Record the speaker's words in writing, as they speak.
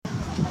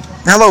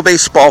Hello,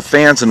 baseball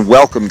fans, and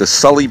welcome to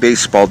Sully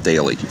Baseball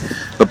Daily,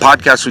 the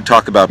podcast we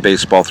talk about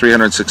baseball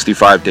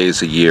 365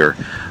 days a year.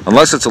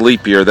 Unless it's a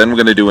leap year, then we're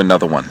going to do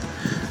another one.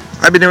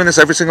 I've been doing this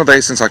every single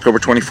day since October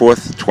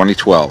 24th,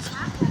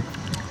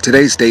 2012.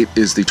 Today's date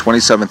is the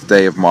 27th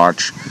day of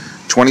March,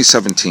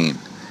 2017,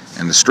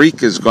 and the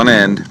streak is going to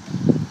end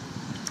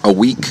a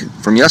week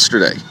from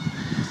yesterday.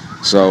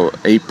 So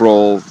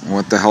April,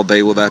 what the hell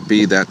day will that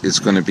be? That is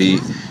going to be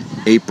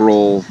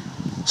April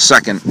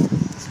 2nd,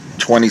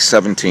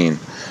 2017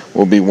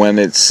 will be when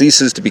it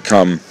ceases to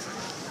become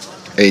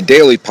a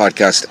daily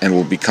podcast and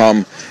will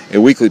become a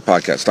weekly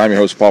podcast. I'm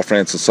your host, Paul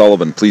Francis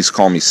Sullivan. Please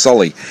call me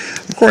Sully.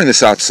 I'm recording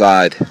this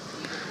outside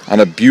on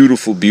a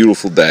beautiful,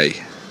 beautiful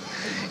day.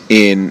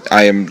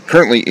 I am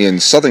currently in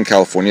Southern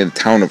California, the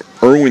town of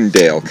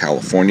Irwindale,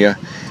 California,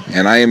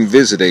 and I am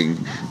visiting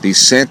the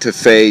Santa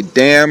Fe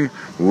Dam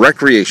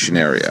Recreation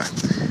Area.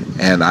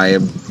 And I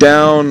am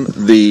down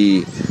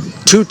the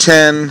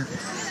 210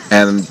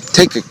 and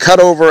take a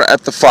cut over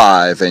at the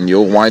 5, and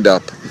you'll wind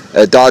up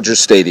at Dodger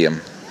Stadium,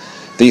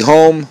 the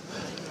home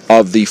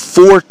of the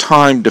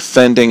 4-time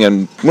defending,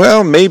 and,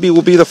 well, maybe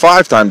will be the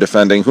 5-time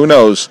defending, who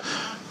knows,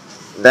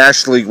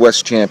 National League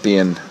West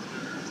champion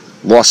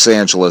Los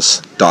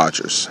Angeles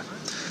Dodgers.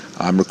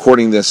 I'm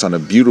recording this on a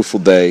beautiful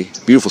day,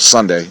 beautiful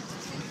Sunday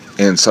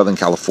in Southern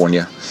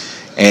California,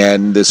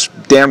 and this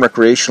Dam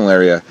Recreational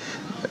Area,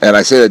 and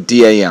I say that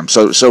D-A-M,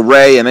 so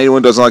Ray, and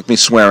anyone who doesn't like me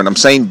swearing, I'm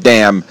saying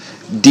Dam,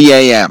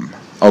 D-A-M,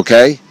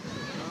 okay?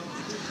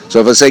 So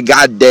if I say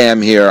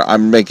goddamn here,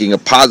 I'm making a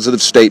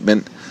positive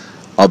statement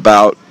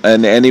about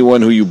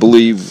anyone who you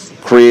believe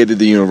created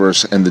the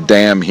universe and the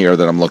dam here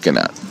that I'm looking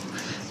at.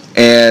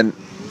 And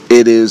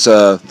it's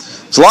a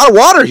lot of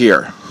water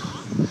here.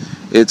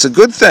 It's a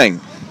good thing,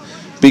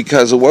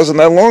 because it wasn't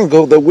that long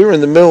ago that we were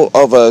in the middle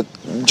of a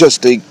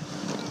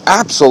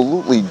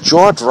absolutely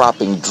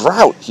jaw-dropping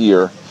drought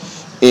here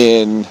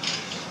in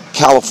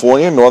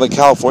California, Northern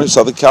California,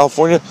 Southern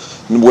California,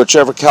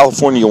 whichever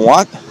California you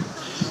want.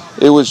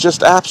 It was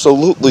just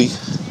absolutely,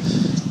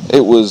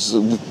 it was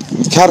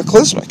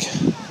cataclysmic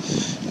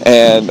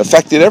and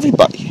affected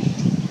everybody.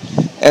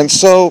 And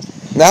so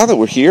now that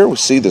we're here, we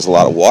see there's a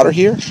lot of water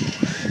here.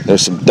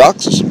 There's some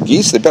ducks, there's some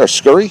geese, they better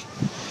scurry.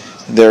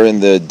 They're in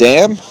the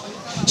dam.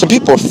 Some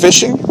people are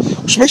fishing,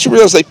 which makes you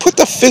realize they put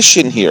the fish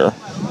in here.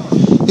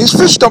 These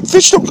fish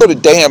don't go to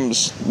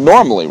dams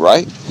normally,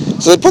 right?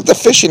 So they put the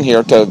fish in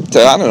here to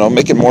I don't know,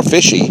 make it more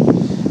fishy.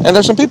 And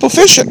there's some people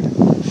fishing,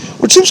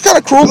 which seems kind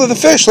of cruel to the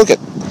fish. Don't get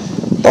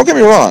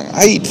me wrong,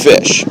 I eat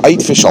fish. I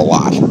eat fish a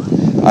lot.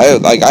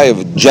 I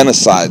have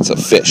genocides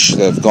of fish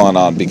that have gone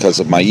on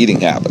because of my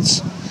eating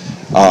habits.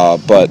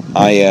 But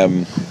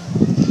I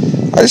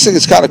just think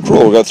it's kind of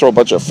cruel. We're going to throw a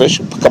bunch of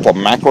fish, a couple of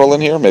mackerel in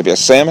here, maybe a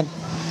salmon,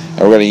 and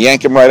we're going to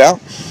yank him right out.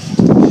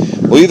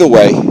 Well, either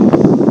way,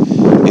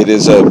 it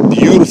is a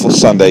beautiful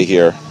Sunday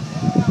here,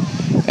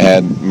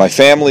 and my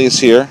family is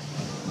here.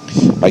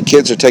 My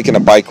kids are taking a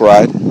bike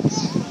ride.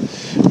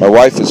 My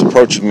wife is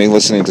approaching me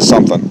listening to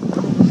something.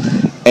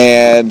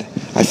 And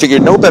I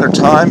figured no better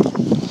time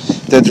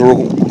than to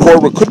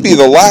record what could be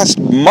the last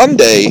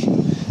Monday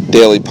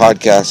daily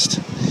podcast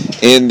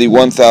in the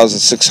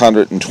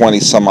 1,620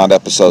 some odd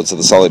episodes of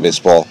the Sully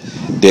Baseball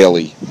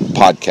Daily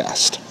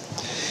Podcast.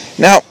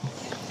 Now,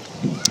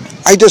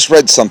 I just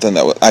read something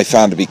that I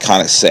found to be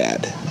kind of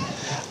sad.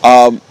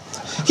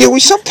 We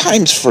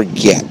sometimes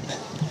forget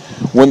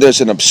when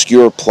there's an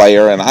obscure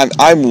player, and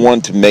I'm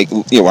one to make,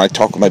 when I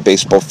talk with my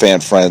baseball fan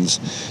friends,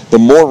 the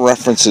more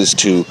references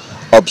to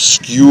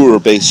obscure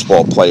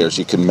baseball players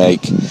you can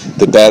make,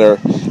 the better.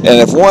 And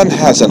if one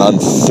has an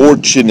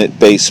unfortunate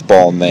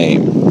baseball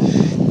name,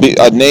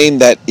 a name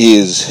that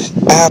is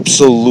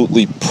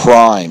absolutely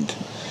primed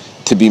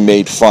to be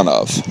made fun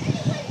of,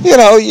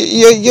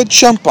 you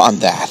jump on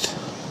that.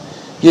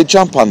 You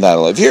jump on that.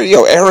 If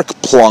you're, Eric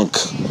Plunk,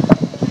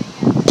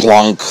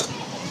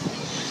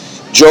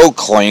 Joe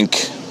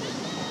Klink.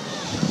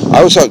 I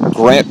always thought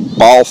Grant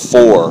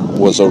Balfour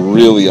was a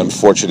really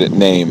unfortunate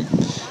name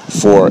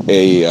for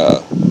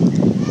a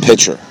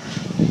pitcher.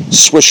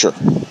 Swisher.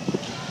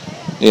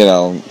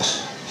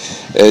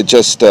 It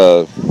just,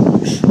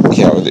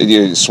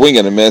 you swing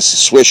and a miss,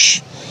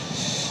 swish.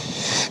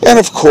 And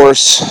of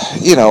course,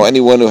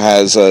 anyone who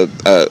has a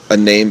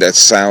name that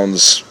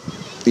sounds,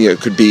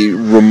 could be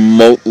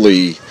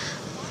remotely,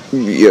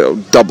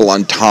 double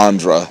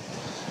entendre,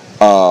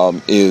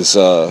 is,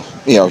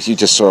 you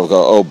just sort of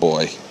go, oh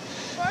boy,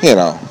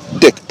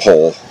 Dick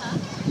Pole.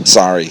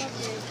 Sorry.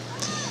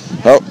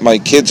 Oh, my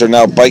kids are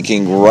now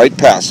biking right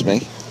past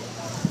me,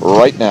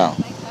 right now.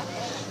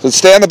 So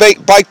stay on the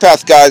bike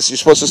path, guys. You're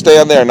supposed to stay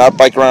on there, not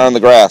bike around on the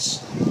grass.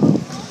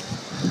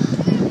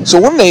 So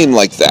one name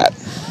like that,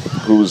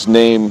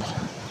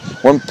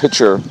 one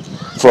pitcher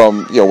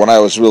from, when I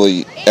was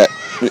really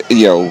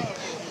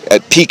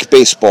at peak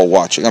baseball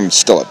watching. I'm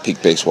still at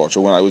peak baseball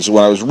watching. When I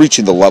was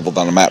reaching the level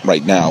that I'm at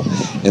right now,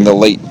 in the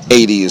late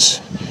 80s,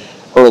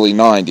 early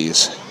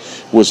 90s,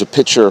 was a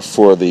pitcher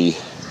for the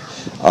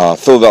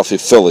Philadelphia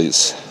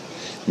Phillies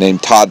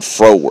named Todd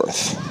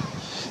Frohwirth.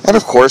 And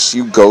of course,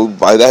 you go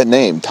by that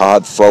name,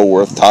 Todd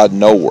Frohwirth, Todd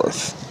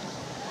Noworth.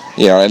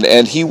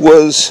 And he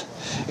was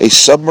a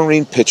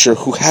submarine pitcher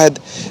who had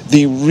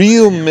the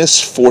real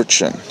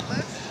misfortune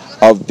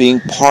of being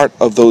part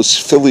of those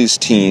Phillies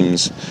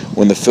teams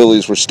when the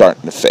Phillies were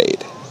starting to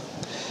fade.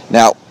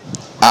 Now,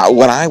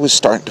 when I was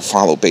starting to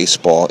follow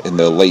baseball in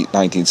the late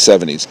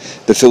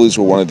 1970s, the Phillies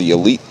were one of the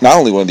elite, not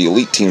only one of the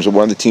elite teams, but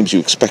one of the teams you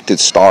expected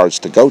stars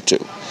to go to.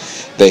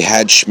 They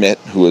had Schmidt,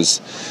 who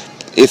was,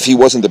 if he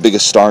wasn't the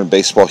biggest star in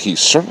baseball, he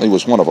certainly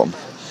was one of them.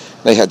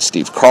 They had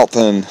Steve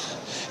Carlton.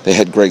 They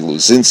had Greg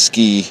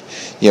Luzinski.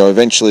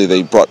 Eventually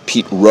they brought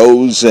Pete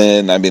Rose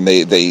in.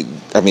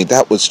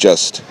 That was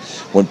just,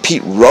 when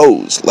Pete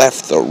Rose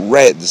left the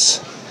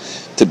Reds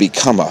to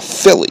become a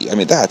Philly,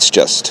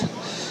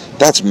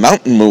 that's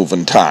mountain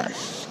moving time.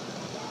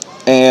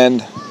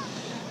 And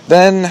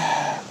then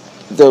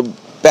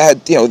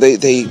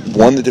they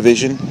won the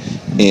division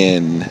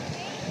in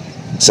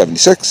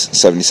 76,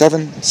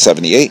 77,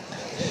 78.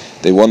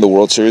 They won the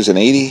World Series in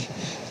 80.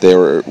 They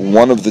were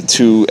one of the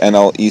two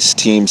NL East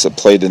teams that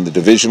played in the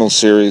divisional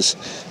series,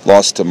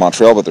 lost to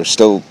Montreal, but they're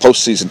still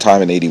postseason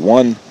time in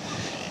 81.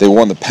 They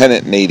won the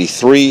pennant in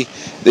 83.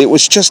 It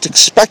was just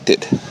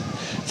expected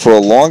for a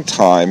long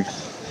time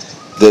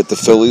that the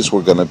Phillies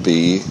were going to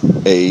be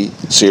a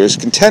serious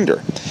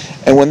contender.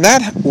 And when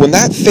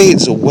that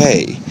fades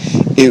away,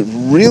 it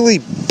really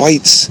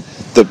bites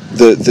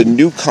the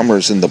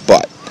newcomers in the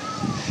butt.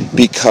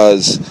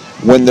 Because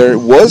when there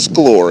was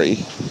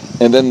glory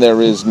and then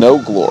there is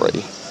no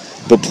glory,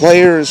 the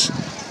players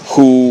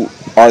who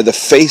are the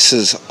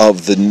faces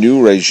of the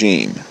new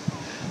regime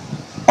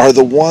are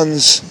the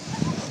ones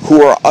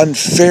who are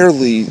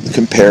unfairly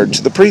compared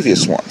to the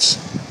previous ones.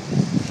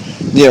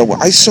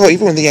 I saw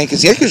even when the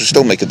Yankees were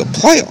still making the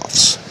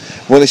playoffs,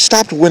 when they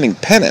stopped winning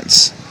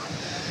pennants,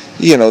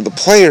 the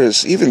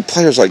players, even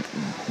players like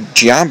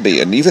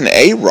Giambi and even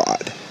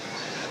A-Rod,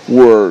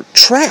 were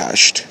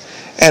trashed.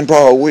 And,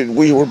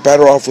 we were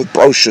better off with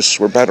Brocious,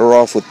 we're better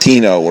off with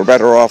Tino, we're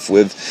better off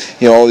with,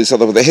 all these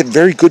other... They had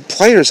very good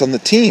players on the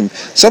team,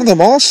 some of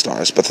them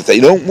all-stars, but if they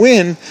don't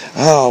win,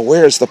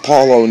 where's the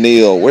Paul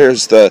O'Neill,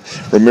 where's the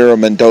Ramiro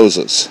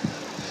Mendozas?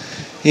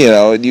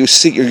 And you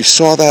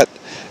saw that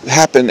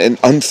happen and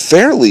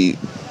unfairly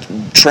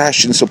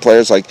trashing some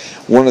players. Like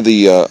one of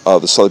the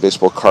Sully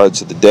Baseball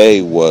cards of the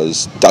day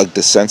was Doug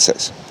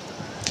DeCences.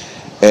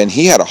 And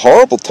he had a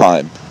horrible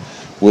time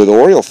with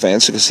Oriole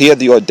fans because he had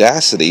the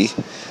audacity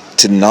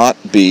to not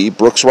be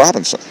Brooks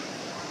Robinson.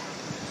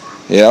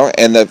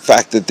 And the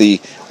fact that the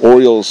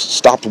Orioles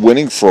stopped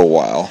winning for a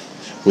while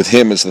with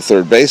him as the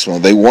third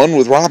baseman. They won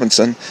with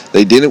Robinson.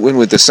 They didn't win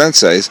with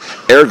DeCences.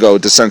 Ergo,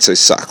 DeCences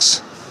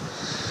sucks.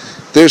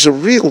 There's a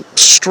real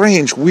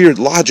strange, weird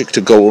logic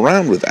to go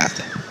around with that.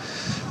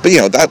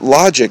 But, that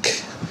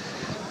logic,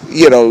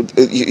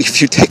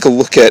 if you take a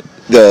look at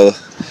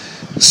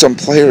some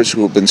players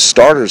who have been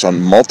starters on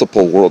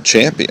multiple world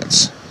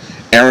champions.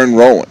 Aaron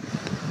Rowan.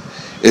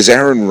 Is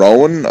Aaron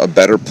Rowan a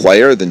better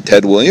player than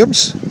Ted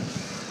Williams?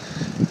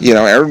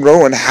 Aaron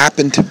Rowan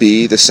happened to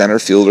be the center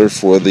fielder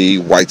for the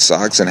White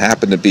Sox and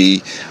happened to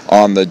be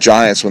on the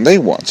Giants when they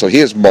won. So he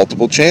has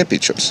multiple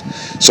championships.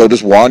 So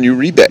does Juan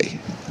Uribe.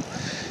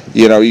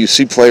 You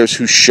see players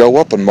who show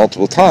up on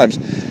multiple times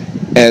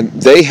and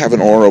they have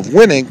an aura of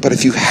winning, but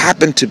if you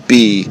happen to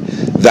be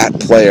that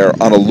player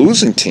on a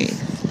losing team,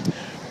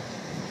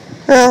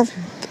 well,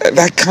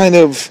 that kind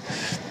of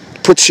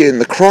puts you in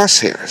the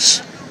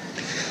crosshairs.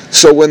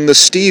 So when the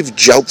Steve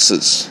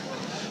Jeltzes,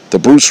 the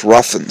Bruce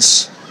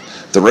Ruffins,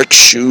 the Rick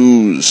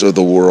Shoes of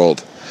the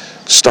world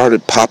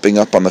started popping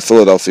up on the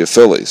Philadelphia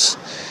Phillies,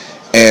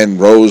 and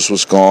Rose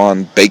was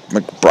gone, Bake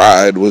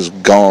McBride was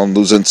gone,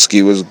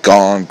 Luzinski was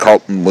gone,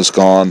 Carlton was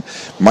gone,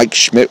 Mike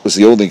Schmidt was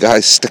the only guy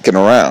sticking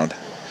around,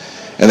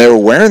 and they were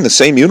wearing the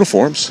same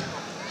uniforms,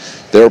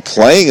 they were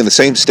playing in the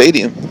same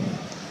stadium.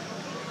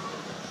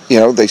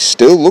 They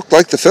still looked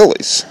like the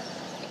Phillies.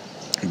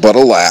 But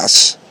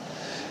alas,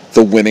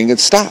 the winning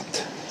had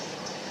stopped.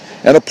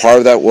 And a part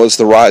of that was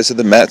the rise of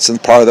the Mets,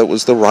 and part of that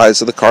was the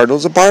rise of the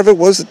Cardinals, and part of it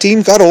was the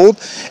team got old,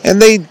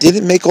 and they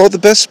didn't make all the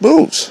best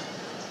moves.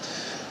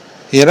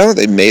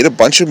 They made a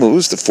bunch of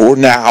moves for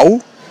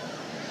now,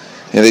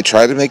 and they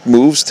tried to make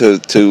moves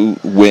to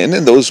win,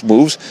 and those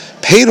moves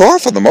paid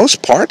off for the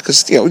most part,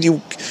 because,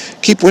 you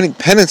keep winning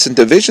pennants and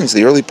divisions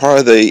the early part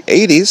of the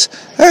 80s,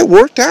 it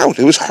worked out.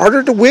 It was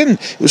harder to win.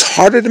 It was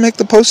harder to make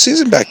the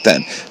postseason back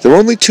then. There were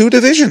only two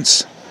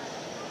divisions.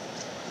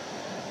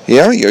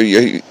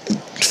 You're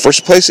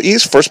first place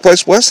East, first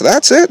place West,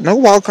 that's it. No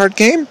wild card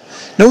game,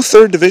 no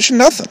third division,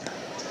 nothing.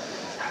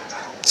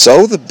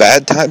 So the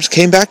bad times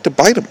came back to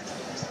bite them.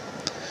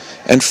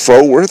 And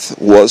Frohwirth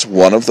was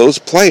one of those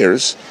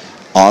players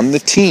on the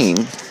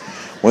team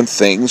when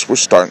things were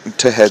starting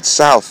to head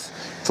south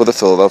for the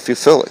Philadelphia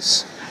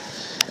Phillies.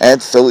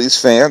 And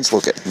Phillies fans,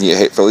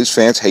 Phillies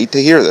fans hate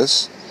to hear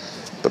this,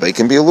 but they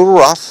can be a little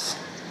rough.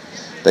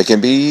 They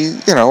can be,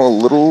 a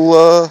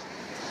little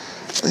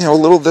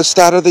this,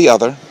 that, or the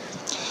other.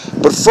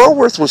 But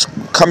Frohwirth was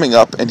coming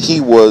up, and he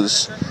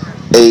was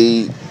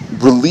a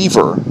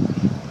reliever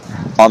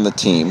on the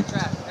team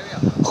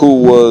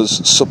who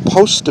was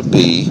supposed to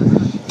be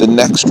the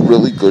next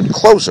really good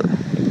closer.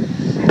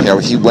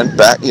 He went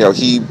back,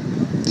 he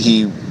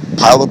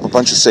piled up a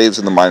bunch of saves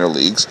in the minor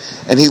leagues,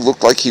 and he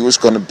looked like he was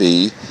going to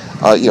be,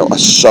 a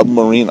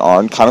submarine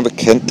arm, kind of a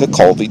Kent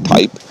Tekulve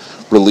type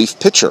relief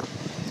pitcher.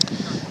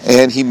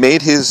 And he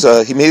made his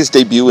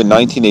debut in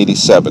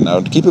 1987.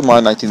 Now, keep in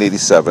mind,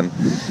 1987,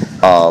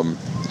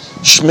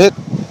 Schmidt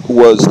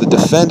was the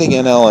defending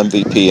NL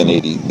MVP in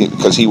 80,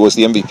 because he was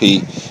the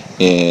MVP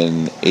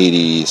in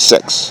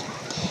 86.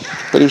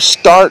 But he was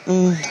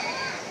starting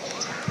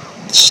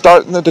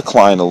to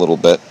decline a little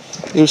bit.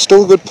 He was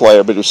still a good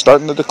player, but he was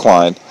starting to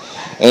decline.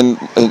 And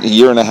a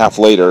year and a half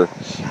later,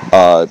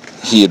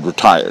 he had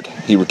retired.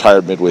 He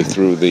retired midway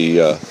through the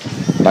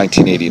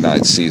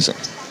 1989 season.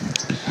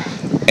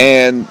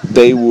 And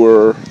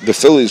the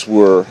Phillies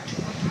were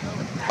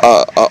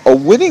a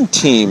winning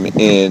team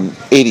in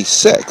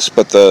 '86,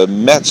 but the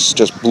Mets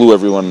just blew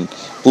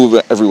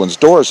everyone's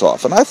doors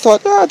off. And I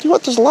thought,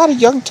 there's a lot of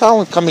young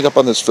talent coming up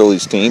on this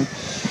Phillies team.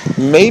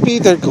 Maybe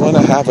they're going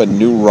to have a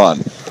new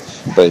run,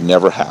 but it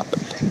never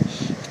happened.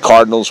 The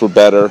Cardinals were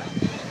better,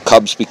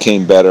 Cubs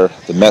became better,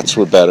 the Mets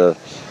were better,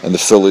 and the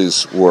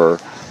Phillies were,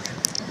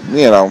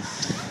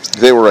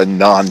 they were a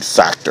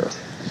non-factor.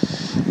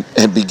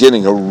 And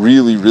beginning a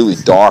really, really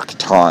dark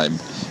time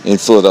in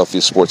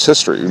Philadelphia sports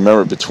history.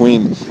 Remember,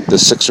 between the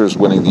Sixers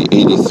winning the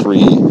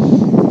 '83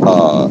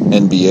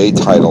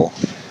 NBA title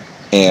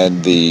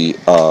and the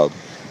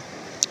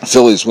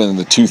Phillies winning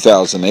the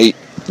 2008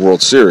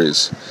 World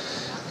Series,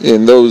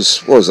 in those,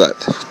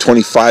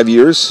 25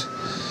 years,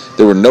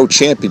 there were no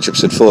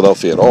championships in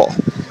Philadelphia at all.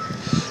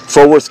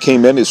 Frohwirth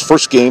came in, his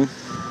first game,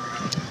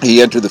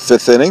 he entered the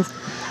fifth inning.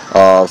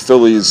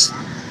 Phillies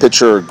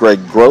pitcher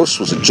Greg Gross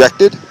was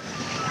ejected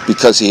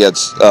because he had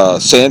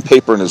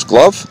sandpaper in his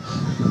glove.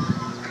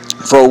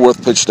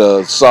 Frohwirth pitched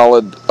a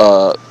solid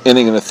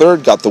inning in the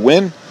third, got the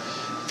win,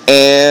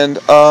 and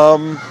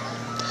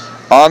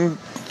on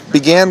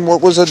began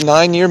what was a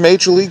 9-year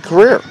major league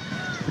career.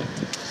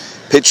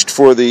 Pitched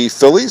for the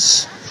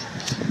Phillies,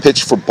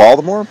 pitched for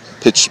Baltimore,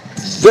 pitched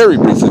very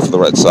briefly for the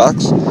Red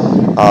Sox,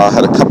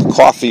 had a cup of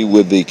coffee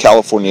with the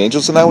California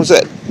Angels, and that was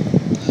it.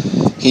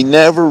 He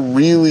never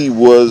really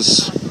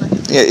was,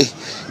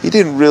 he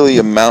didn't really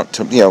amount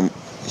to,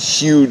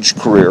 huge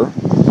career.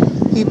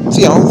 He,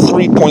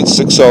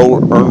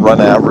 3.60 earned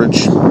run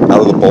average out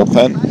of the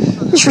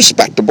bullpen. It was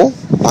respectable,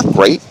 not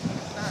great.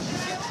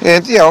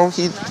 And,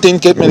 he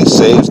didn't get many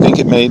saves, didn't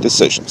get many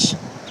decisions.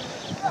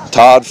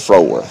 Todd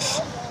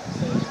Frohwirth.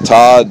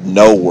 Todd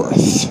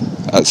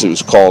No-Worth, as he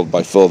was called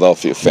by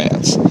Philadelphia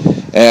fans.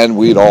 And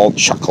we'd all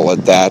chuckle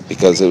at that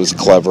because it was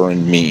clever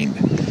and mean.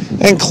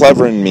 And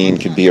clever and mean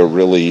can be a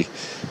really,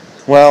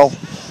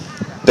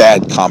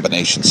 bad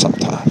combination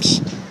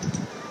sometimes.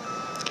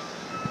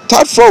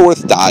 Todd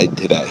Frohwirth died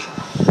today.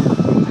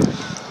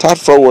 Todd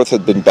Frohwirth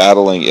had been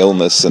battling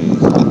illness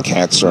and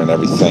cancer and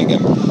everything,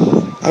 and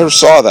I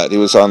saw that. He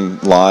was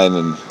online,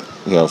 and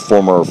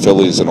former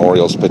Phillies and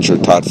Orioles pitcher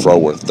Todd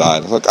Frohwirth died.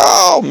 I was like,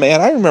 oh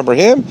man, I remember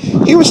him.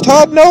 He was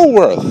Todd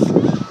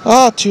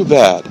No-Worth. Too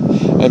bad.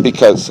 And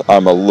because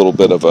I'm a little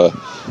bit of a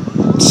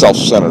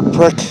self-centered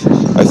prick,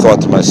 I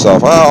thought to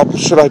myself,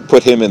 should I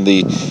put him in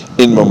the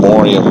in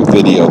memoriam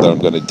video that I'm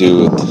going to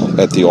do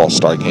at the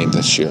All-Star game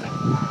this year?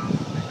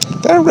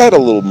 Then I read a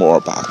little more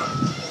about him.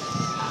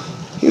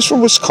 He was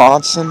from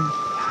Wisconsin,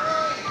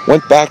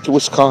 went back to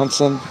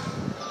Wisconsin,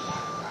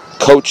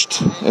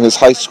 coached in his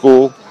high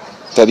school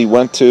that he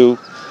went to,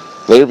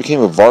 later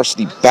became a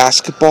varsity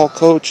basketball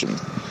coach and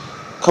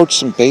coached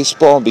some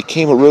baseball and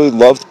became a really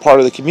loved part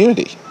of the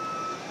community.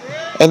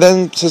 And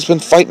then has been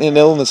fighting an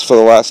illness for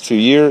the last few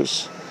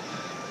years,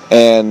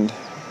 and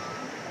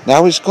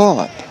now he's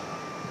gone.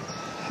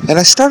 And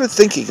I started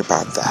thinking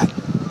about that.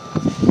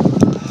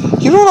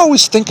 You don't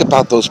always think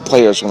about those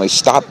players when they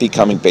stop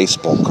becoming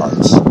baseball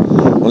cards,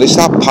 when they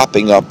stop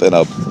popping up in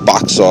a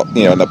box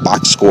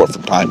score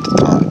from time to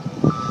time.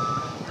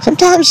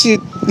 Sometimes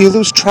you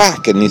lose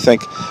track and you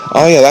think,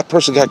 that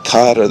person got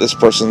cut, or this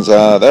person's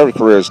their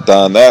career's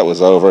done, that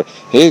was over.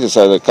 He just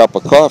had a cup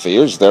of coffee. He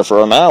was there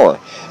for an hour.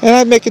 And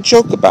I'd make a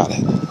joke about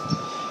it.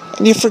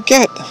 And you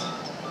forget.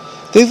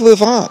 They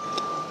live on.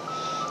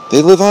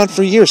 They live on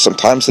for years.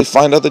 Sometimes they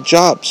find other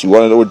jobs. You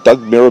want to know where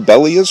Doug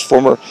Mirabelli is,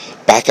 former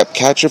backup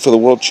catcher for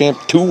the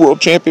two world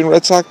champion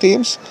Red Sox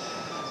teams?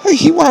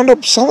 He wound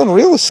up selling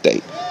real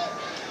estate.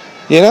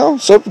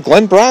 So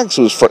Glenn Braggs,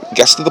 who was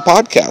guest of the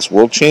podcast,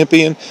 world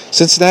champion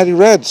Cincinnati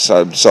Reds,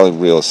 started selling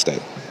real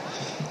estate.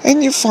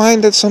 And you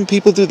find that some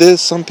people do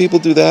this, some people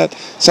do that,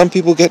 some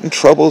people get in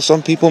trouble,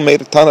 some people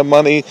made a ton of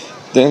money,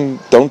 then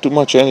don't do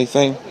much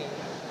anything.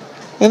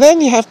 And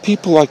then you have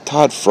people like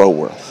Todd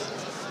Frohwirth.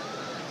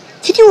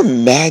 Can you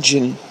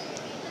imagine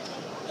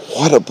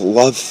what a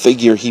beloved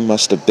figure he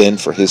must have been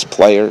for his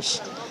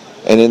players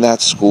and in that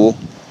school?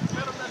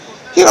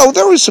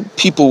 There were some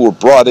people who were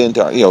brought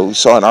into, we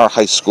saw in our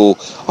high school,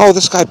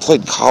 this guy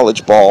played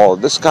college ball, or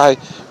this guy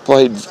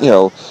played,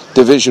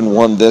 Division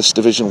I this,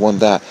 Division I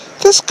that.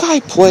 This guy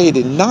played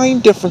in 9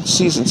 different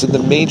seasons in the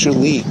major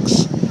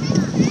leagues.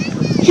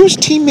 He was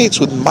teammates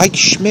with Mike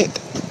Schmidt.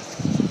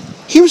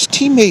 He was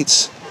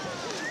teammates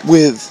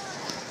with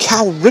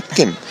Cal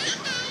Ripken.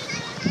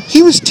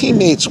 He was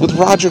teammates with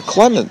Roger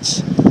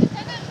Clemens.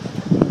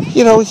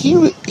 He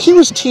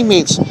was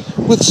teammates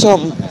with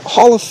some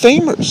Hall of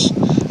Famers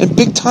and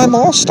big-time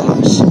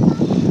All-Stars.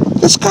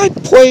 This guy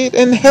played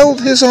and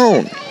held his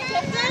own.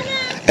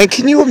 And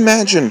can you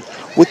imagine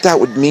what that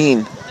would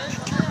mean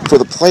for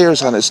the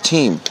players on his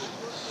team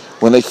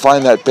when they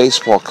find that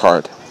baseball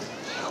card,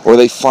 or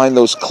they find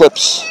those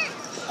clips,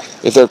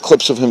 if they're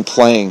clips of him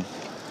playing,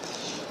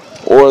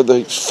 or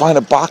they find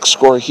a box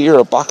score here,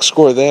 a box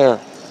score there?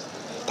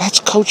 That's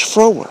Coach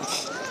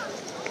Frohwirth.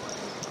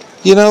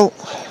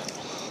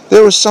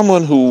 There was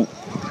someone who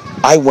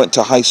I went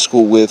to high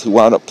school with who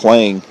wound up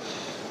playing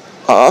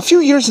a few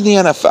years in the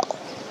NFL.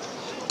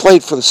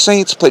 Played for the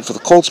Saints, played for the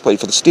Colts, played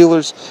for the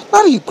Steelers.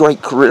 Not a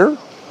great career,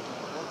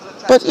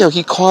 but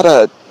he caught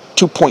a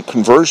 2-point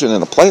conversion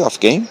in a playoff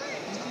game,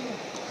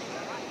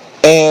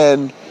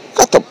 and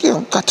got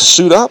to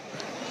suit up,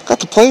 got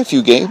to play a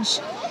few games.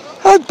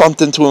 I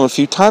bumped into him a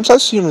few times.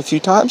 I've seen him a few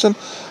times, and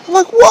I'm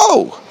like,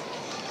 whoa!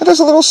 And there's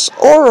a little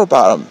aura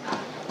about him.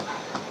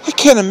 I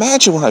can't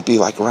imagine what I'd be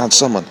like around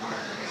someone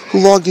who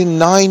logged in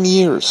 9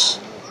 years.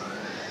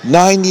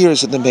 9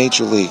 years in the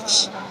major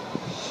leagues.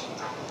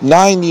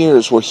 9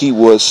 years where he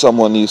was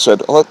someone you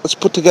said, let's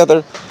put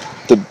together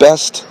the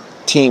best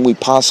team we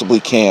possibly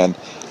can,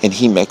 and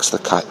he makes the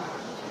cut.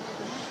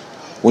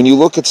 When you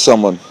look at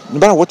someone, no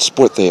matter what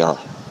sport they are,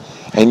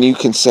 and you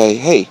can say,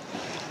 hey,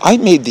 I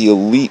made the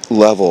elite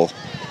level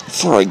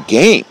for a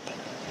game,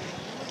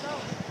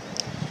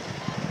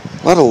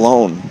 let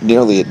alone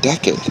nearly a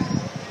decade.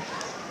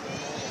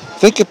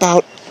 Think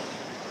about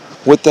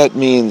what that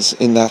means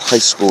in that high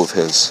school of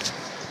his,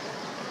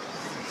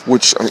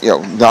 which,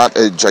 not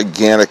a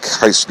gigantic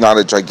place.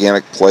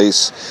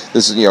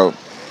 This is,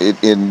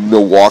 in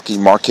Milwaukee,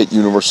 Marquette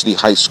University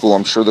High School.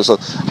 I'm sure there's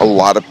a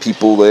lot of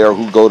people there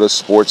who go to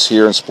sports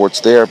here and sports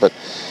there, but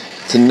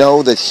to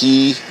know that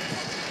he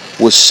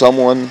was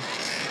someone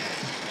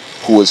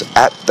who was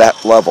at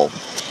that level,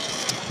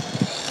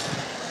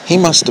 he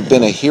must have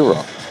been a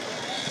hero.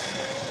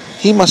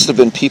 He must have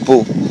been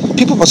people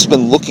must have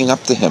been looking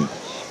up to him.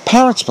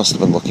 Parents must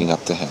have been looking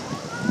up to him.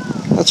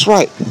 That's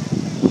right.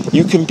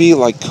 You can be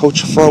like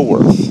Coach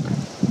Frohwirth.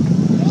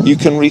 You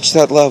can reach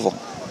that level.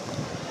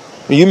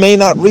 You may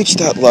not reach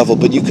that level,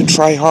 but you can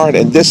try hard,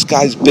 and this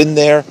guy's been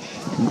there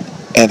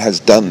and has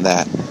done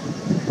that.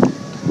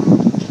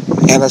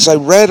 And as I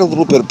read a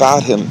little bit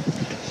about him,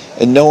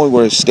 and knowing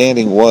where his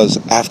standing was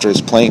after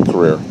his playing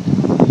career,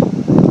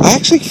 I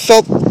actually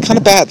felt kind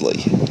of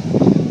badly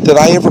that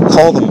I ever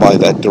called him by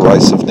that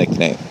derisive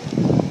nickname.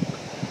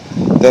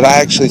 That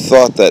I actually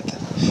thought that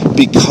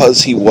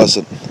because he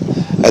wasn't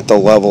at the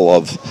level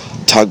of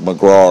Tug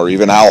McGraw or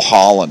even Al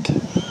Holland,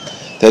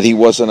 that he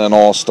wasn't an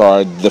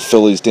all-star, the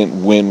Phillies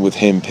didn't win with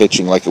him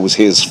pitching, like it was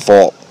his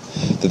fault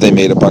that they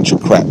made a bunch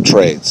of crap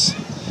trades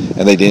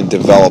and they didn't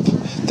develop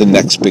the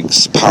next big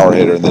power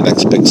hitter and the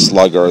next big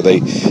slugger. They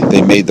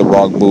made the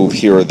wrong move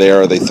here or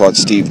there. They thought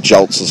Steve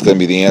Jeltz was going to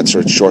be the answer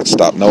at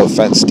shortstop. No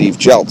offense, Steve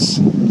Jeltz.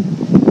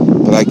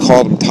 But I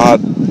called him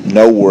Todd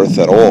No Worth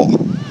at all.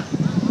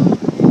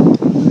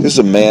 This is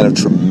a man of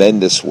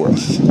tremendous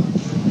worth.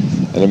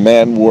 And a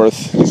man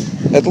worth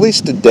at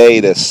least a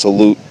day to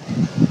salute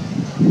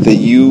that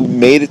you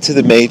made it to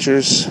the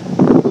majors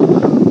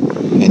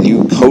and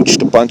you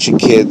coached a bunch of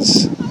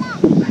kids,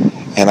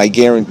 and I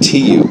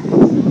guarantee you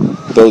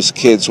those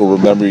kids will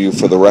remember you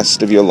for the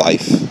rest of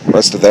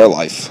their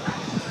life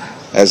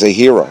as a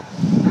hero,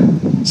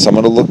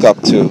 someone to look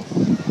up to,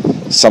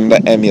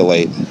 someone to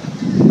emulate,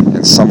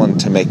 and someone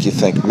to make you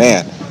think,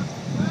 man,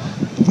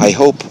 I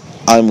hope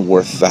I'm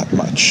worth that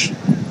much.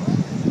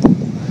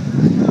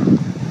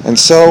 And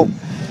so,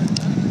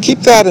 keep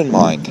that in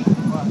mind.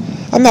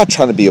 I'm not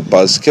trying to be a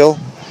buzzkill.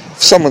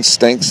 If someone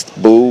stinks,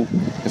 boo.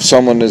 If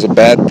someone is a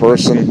bad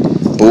person,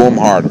 boo them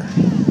harder.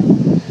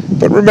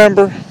 But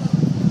remember,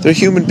 they're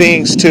human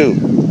beings too.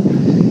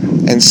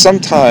 And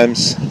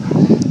sometimes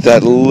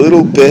that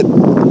little bit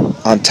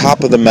on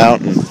top of the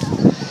mountain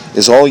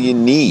is all you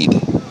need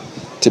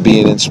to be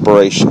an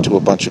inspiration to a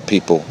bunch of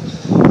people.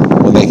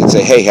 When they can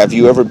say, hey, have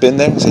you ever been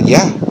there? I said,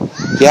 yeah,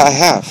 I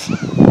have.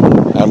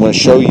 I'm going to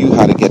show you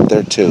how to get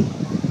there too.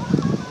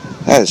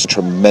 That is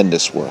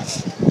tremendous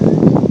worth.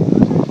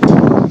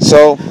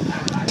 So,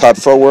 Todd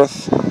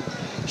Frohwirth,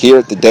 here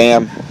at the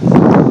Dam,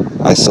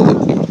 I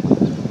salute you.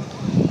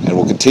 And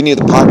we'll continue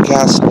the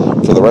podcast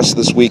for the rest of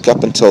this week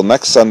up until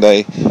next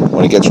Sunday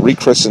when it gets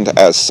rechristened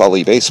as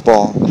Sully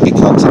Baseball and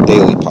becomes a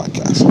daily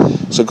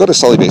podcast. So go to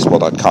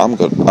sullybaseball.com,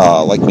 go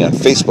like me on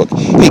Facebook.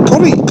 Hey, go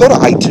to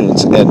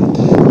iTunes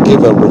and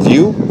give a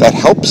review. That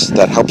helps.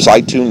 That helps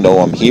iTunes know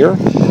I'm here.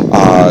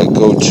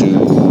 Go to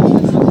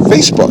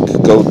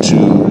Facebook, go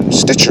to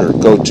Stitcher,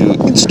 go to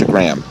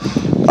Instagram.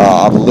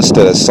 I'm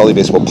listed as Sully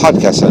Baseball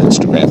Podcast on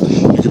Instagram.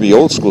 You can be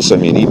old school,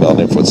 send me an email at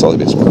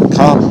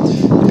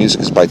info@sullybaseball.com. The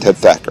music is by Ted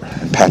Thacker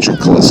and Patrick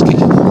Kaliski.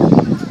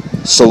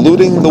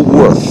 Saluting the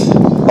worth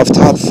of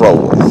Todd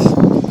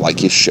Frohwirth,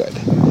 like you should.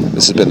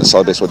 This has been the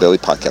Solid Baseball Daily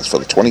Podcast for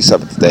the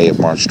 27th day of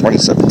March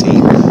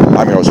 2017.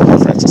 I'm your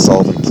host, Francis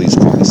Sullivan. Please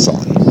call me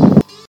Sully.